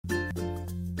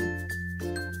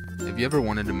Have you ever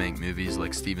wanted to make movies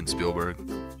like Steven Spielberg?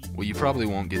 Well, you probably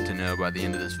won't get to know by the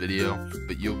end of this video,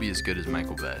 but you'll be as good as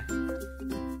Michael Bay.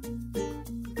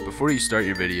 Before you start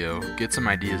your video, get some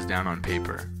ideas down on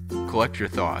paper, collect your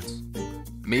thoughts,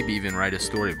 maybe even write a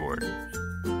storyboard.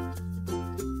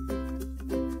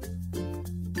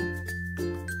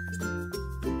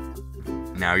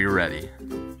 Now you're ready.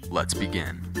 Let's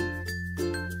begin.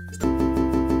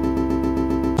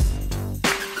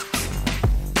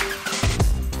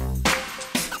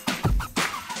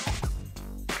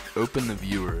 Open the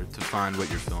viewer to find what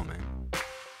you're filming.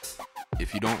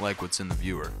 If you don't like what's in the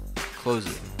viewer, close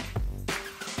it.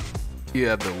 You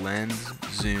have the lens,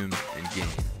 zoom, and gain.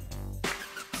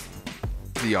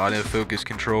 The autofocus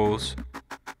controls,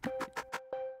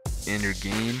 and your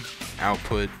gain,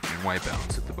 output, and white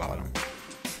balance at the bottom.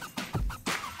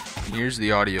 And here's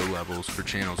the audio levels for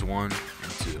channels 1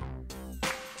 and 2.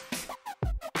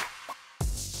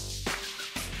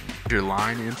 Your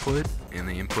line input and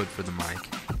the input for the mic.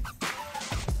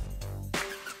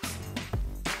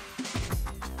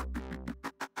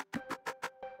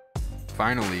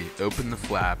 Finally, open the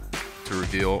flap to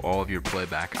reveal all of your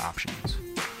playback options.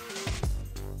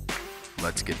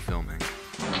 Let's get filming.